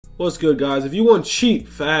What's good, guys? If you want cheap,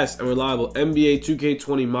 fast, and reliable NBA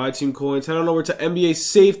 2K20 My Team coins, head on over to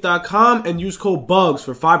NBASafe.com and use code Bugz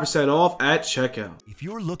for 5% off at checkout. If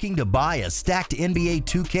you're looking to buy a stacked NBA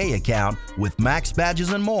 2K account with max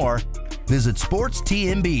badges and more, visit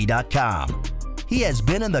SportsTNB.com. He has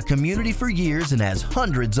been in the community for years and has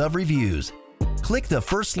hundreds of reviews. Click the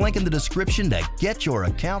first link in the description to get your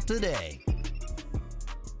account today.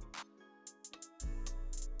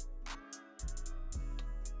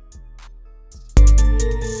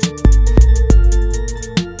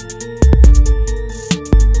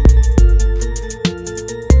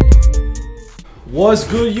 What's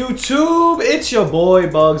good, YouTube? It's your boy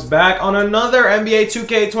Bugz back on another NBA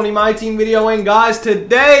 2K20 My Team video. And guys,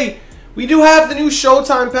 today we do have the new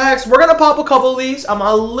Showtime packs. We're gonna pop a couple of these. I'm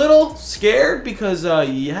a little scared because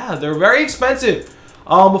yeah, they're very expensive.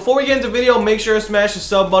 Before we get into the video, make sure to smash the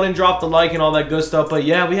sub button, drop the like, and all that good stuff. But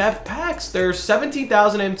yeah, we have packs. There's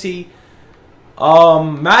 17,000 MT.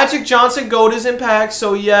 Magic Johnson Gold is in packs.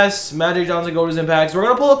 So yes, Magic Johnson Gold is in packs. We're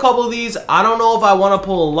gonna pull a couple of these. I don't know if I want to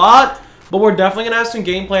pull a lot, but we're definitely going to have some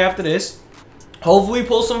gameplay after this. Hopefully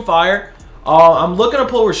pull some fire. I'm looking to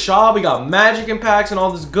pull Rashad. We got Magic in packs and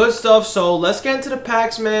all this good stuff. So let's get into the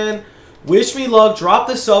packs, man. Wish me luck. Drop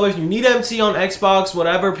the sub. If you need MT on Xbox,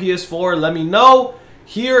 whatever, PS4, let me know.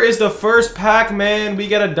 Here is the first pack, man. We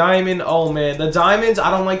get a diamond. Oh, man. The diamonds,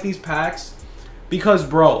 I don't like these packs. Because,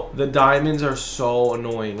 bro, the diamonds are so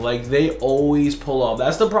annoying. Like, they always pull up.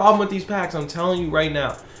 That's the problem with these packs. I'm telling you right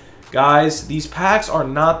now. Guys, these packs are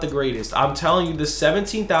not the greatest. I'm telling you, the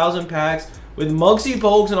 17,000 packs with Muggsy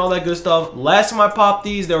Bugz and all that good stuff. Last time I popped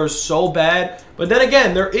these, they were so bad. But then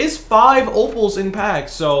again, there is 5 opals in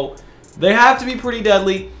packs, so they have to be pretty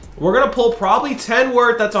deadly. We're going to pull probably 10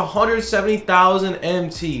 worth. That's 170,000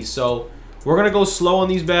 MT. So we're going to go slow on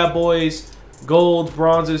these bad boys. Golds,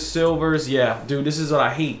 bronzes, silvers. Yeah, dude, this is what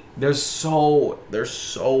I hate. They're so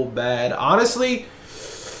bad. Honestly,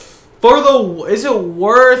 is it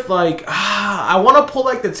worth, like, I want to pull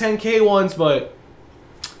like the 10K ones, but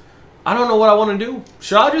I don't know what I want to do.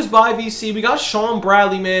 Should I just buy VC? We got Sean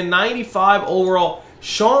Bradley, man, 95 overall.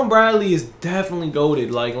 Sean Bradley is definitely goated.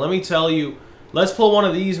 Like, let me tell you, let's pull one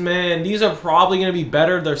of these, man. These are probably going to be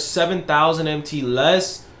better. They're 7,000 MT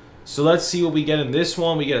less. So let's see what we get in this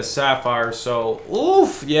one. We get a sapphire. So,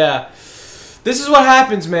 oof, yeah. This is what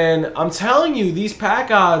happens, man. I'm telling you, these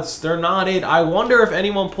pack odds, they're not it. I wonder if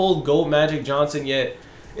anyone pulled Gold Magic Johnson yet.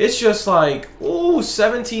 It's just like, ooh,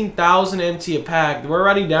 17,000 MT a pack. We're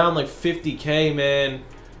already down like 50K, man.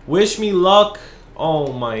 Wish me luck.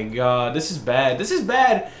 Oh my god, this is bad. This is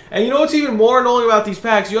bad. And you know what's even more annoying about these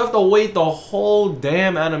packs? You have to wait the whole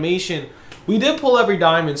damn animation. We did pull every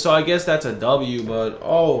diamond, so I guess that's a W, but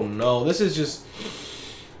oh no, this is just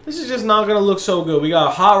not going to look so good. We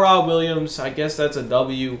got Hot Rod Williams. I guess that's a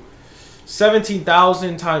W.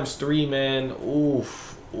 17,000 times 3, man.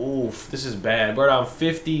 Oof. Oof. This is bad. We're down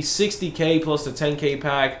 50, 60K plus the 10K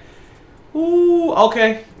pack. Ooh,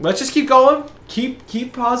 okay. Let's just keep going.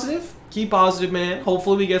 Keep positive. Keep positive, man.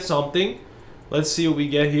 Hopefully we get something. Let's see what we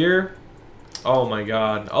get here. Oh, my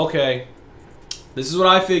God. Okay. This is what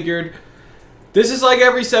I figured. This is like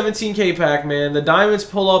every 17K pack, man. The diamonds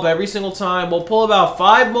pull up every single time. We'll pull about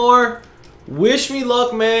 5 more. Wish me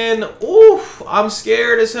luck, man. Oof, I'm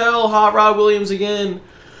scared as hell. Hot Rod Williams again.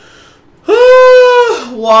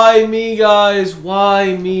 Why me, guys?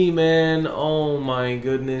 Why me, man? Oh, my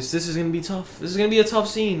goodness. This is going to be tough. This is going to be a tough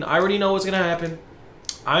scene. I already know what's going to happen.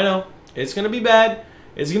 I know. It's going to be bad.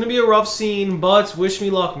 It's going to be a rough scene, but wish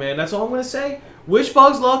me luck, man. That's all I'm going to say. Wish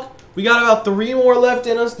Bugz luck. We got about 3 more left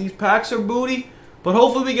in us. These packs are booty. But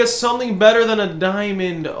hopefully we get something better than a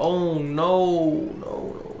diamond. Oh, no. No.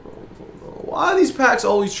 Why do these packs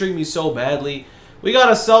always treat me so badly? We got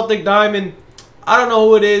a Celtic diamond. I don't know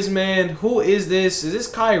who it is, man. Who is this? Is this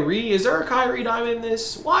Kyrie? Is there a Kyrie diamond in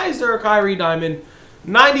this? Why is there a Kyrie diamond?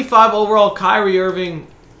 95 overall Kyrie Irving.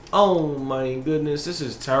 Oh, my goodness. This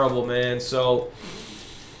is terrible, man. So,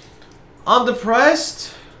 I'm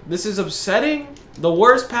depressed. This is upsetting. The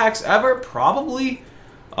worst packs ever, probably.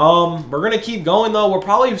 We're going to keep going, though. We'll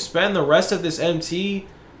probably spend the rest of this MT.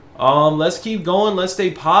 Let's keep going. Let's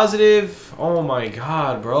stay positive. Oh, my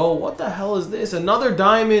God, bro. What the hell is this? Another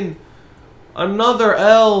diamond. Another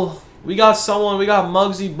L. We got someone. We got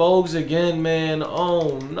Muggsy Bugz again, man.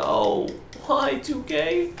 Oh, no. Why,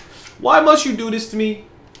 2K? Why must you do this to me?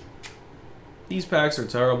 These packs are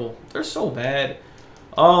terrible. They're so bad.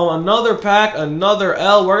 Another pack, another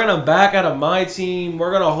L. We're going to back out of my team.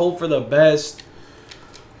 We're going to hope for the best.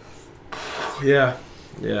 Yeah,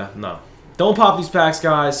 no. Don't pop these packs,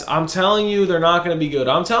 guys. I'm telling you, they're not going to be good.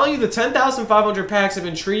 I'm telling you, the 10,500 packs have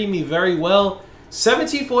been treating me very well.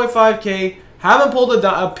 17.5K. Haven't pulled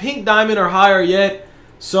a pink diamond or higher yet.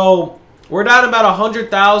 So we're down about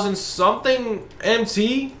 100,000 something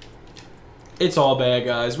MT. It's all bad,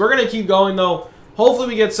 guys. We're going to keep going, though. Hopefully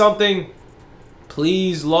we get something.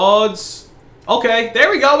 Please, Lords. Okay,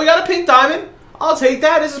 there we go. We got a pink diamond. I'll take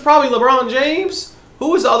that. This is probably LeBron James.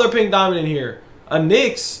 Who is the other pink diamond in here? A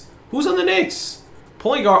Knicks. Who's on the Knicks?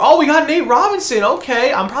 Point guard. Oh, we got Nate Robinson.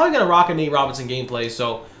 Okay, I'm probably going to rock a Nate Robinson gameplay,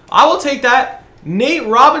 so I will take that. Nate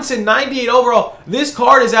Robinson, 98 overall. This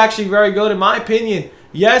card is actually very good in my opinion.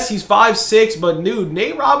 Yes, he's 5'6", but dude,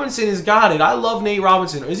 Nate Robinson has got it. I love Nate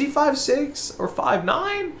Robinson. Is he 5'6" or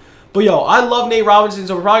 5'9"? But yo, I love Nate Robinson,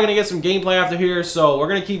 so we're probably going to get some gameplay after here. So we're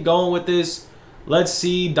going to keep going with this. Let's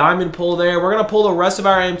see, diamond pull there. We're going to pull the rest of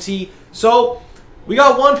our MT. So we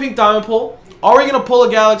got one pink diamond pull. Are we going to pull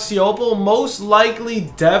a Galaxy Opal? Most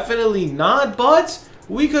likely, definitely not, but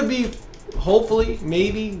we could be, hopefully,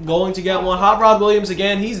 maybe going to get one. Hot Rod Williams,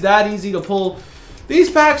 again, he's that easy to pull.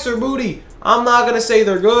 These packs are booty. I'm not going to say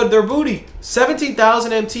they're good. They're booty.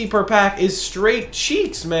 17,000 MT per pack is straight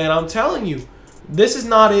cheeks, man. I'm telling you. This is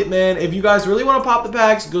not it, man. If you guys really want to pop the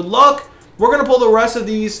packs, good luck. We're going to pull the rest of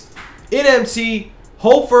these in MT.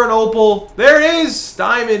 Hope for an Opal. There it is.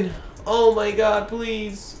 Diamond. Oh, my God,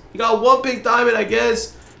 please. You got one pink diamond, I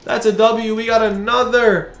guess. That's a W. We got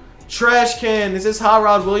another trash can. Is this Hot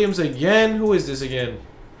Rod Williams again? Who is this again?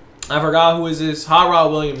 I forgot who is this. Hot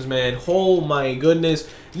Rod Williams, man. Oh, my goodness.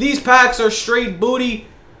 These packs are straight booty.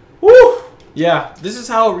 Woo! Yeah, this is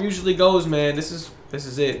how it usually goes, man. This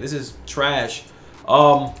is it. This is trash.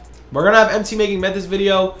 We're gonna have MT making Methods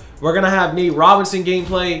video. We're gonna have Nate Robinson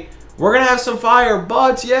gameplay. We're gonna have some fire,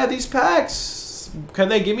 but yeah, these packs, can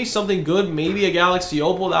they give me something good? Maybe a Galaxy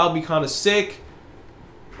Opal. That would be kind of sick.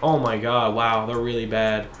 Oh my God! Wow, they're really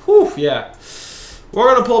bad. Whew, yeah.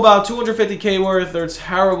 We're gonna pull about 250K worth. They're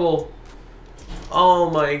terrible. Oh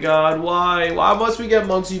my God, why? Why must we get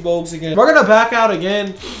Muncie Bugz again? We're gonna back out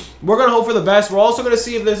again. We're gonna hope for the best. We're also gonna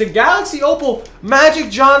see if there's a Galaxy Opal Magic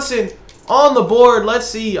Johnson on the board. Let's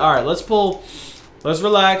see. All right, let's pull. Let's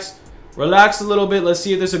relax. Relax a little bit. Let's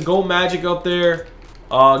see if there's a GOAT Magic up there.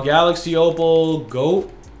 Galaxy Opal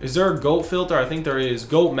GOAT. Is there a GOAT filter? I think there is.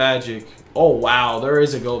 GOAT Magic. Oh wow, there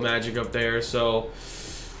is a GOAT Magic up there. So.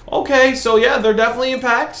 Okay, so yeah, they're definitely in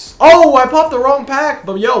packs. Oh, I popped the wrong pack.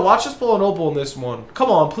 But yo, watch us pull an Opal in this one.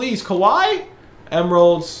 Come on, please. Kawhi?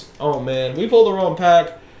 Emeralds. Oh, man. We pulled the wrong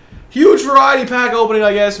pack. Huge variety pack opening,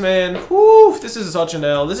 I guess, man. Whew, this is such an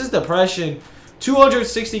L. This is depression.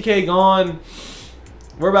 260K gone.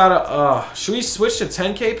 We're about to... should we switch to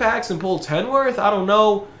 10K packs and pull 10 worth? I don't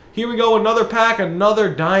know. Here we go. Another pack.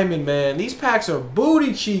 Another diamond, man. These packs are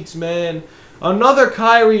booty cheeks, man. Another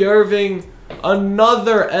Kyrie Irving.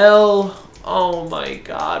 Another L. Oh my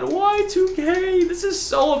God. Why 2K? This is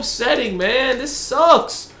so upsetting, man. This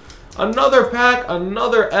sucks. Another pack.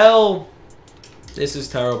 Another L. This is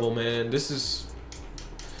terrible, man. This is...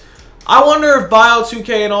 I wonder if Bio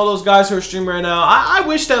 2K and all those guys who are streaming right now, I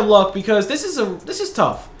wish them luck because this is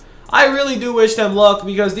tough. I really do wish them luck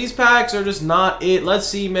because these packs are just not it. Let's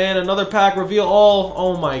see, man. Another pack. Reveal all.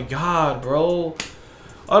 Oh my God, bro.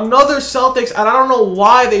 Another Celtics, and I don't know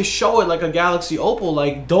why they show it like a Galaxy Opal.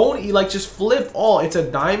 Like, don't, like, just flip all. It's a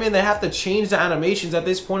diamond. They have to change the animations at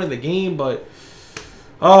this point in the game, but...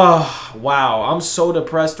 wow. I'm so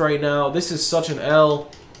depressed right now. This is such an L.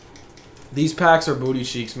 These packs are booty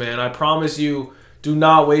cheeks, man. I promise you, do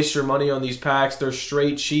not waste your money on these packs. They're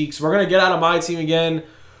straight cheeks. We're going to get out of my team again.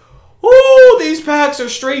 Ooh, these packs are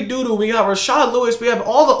straight doo-doo. We got Rashad Lewis. We have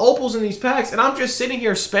all the Opals in these packs, and I'm just sitting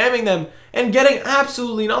here spamming them and getting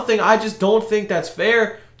absolutely nothing. I just don't think that's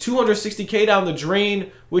fair. 260K down the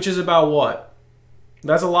drain, which is about what?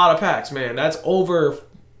 That's a lot of packs, man. That's over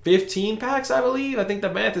 15 packs, I believe. I think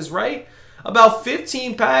the math is right. About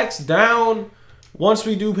 15 packs down once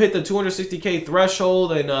we do hit the 260K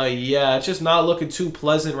threshold, and yeah, it's just not looking too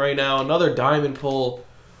pleasant right now. Another diamond pull.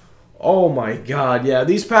 Oh my God, yeah,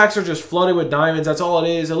 these packs are just flooded with diamonds. That's all it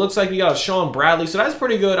is. It looks like we got a Sean Bradley, so that's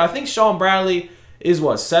pretty good. I think Sean Bradley is,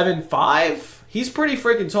 what, 7'5"? He's pretty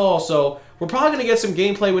freaking tall, so we're probably going to get some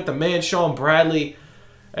gameplay with the man, Sean Bradley.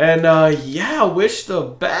 And, yeah, wish the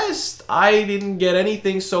best. I didn't get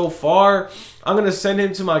anything so far. I'm going to send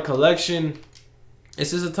him to my collection.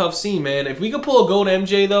 This is a tough scene, man. If we could pull a GOAT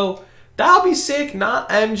MJ, though, that would be sick. Not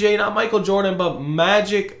MJ, not Michael Jordan, but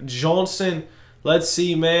Magic Johnson. Let's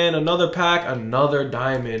see, man. Another pack, another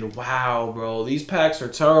diamond. Wow, bro. These packs are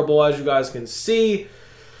terrible, as you guys can see.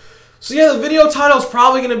 So, yeah, the video title is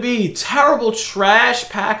probably going to be Terrible Trash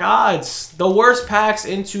Pack Odds. The worst packs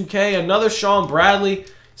in 2K. Another Sean Bradley,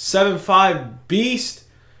 7'5" beast.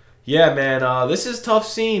 Yeah, man, this is tough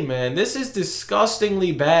scene, man. This is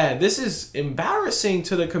disgustingly bad. This is embarrassing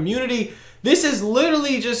to the community. This is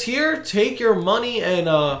literally just here, take your money and,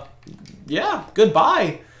 yeah,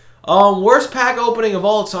 goodbye. Worst pack opening of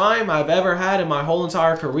all time I've ever had in my whole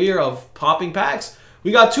entire career of popping packs.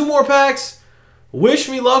 We got 2 more packs. Wish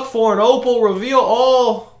me luck for an opal reveal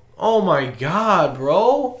all. Oh my god,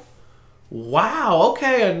 bro. Wow,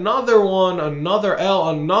 okay, another one, another L,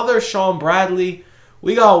 another Sean Bradley.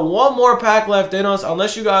 We got 1 more pack left in us,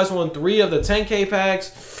 unless you guys won 3 of the 10K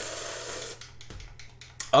packs.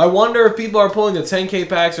 I wonder if people are pulling the 10K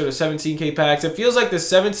packs or the 17K packs. It feels like the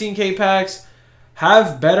 17K packs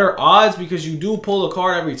have better odds because you do pull a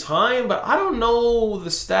card every time, but I don't know the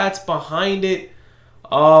stats behind it.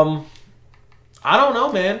 I don't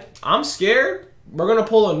know, man. I'm scared. We're going to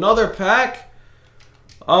pull another pack.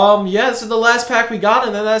 Yeah, this is the last pack we got,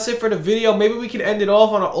 and then that's it for the video. Maybe we can end it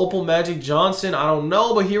off on an Opal Magic Johnson. I don't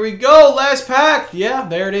know, but here we go. Last pack. Yeah,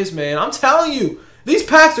 there it is, man. I'm telling you, these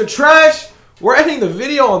packs are trash. We're ending the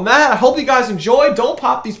video on that. I hope you guys enjoyed. Don't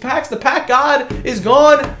pop these packs. The pack god is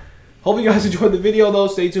gone. Hope you guys enjoyed the video, though.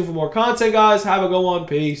 Stay tuned for more content, guys. Have a good one.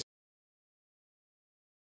 Peace.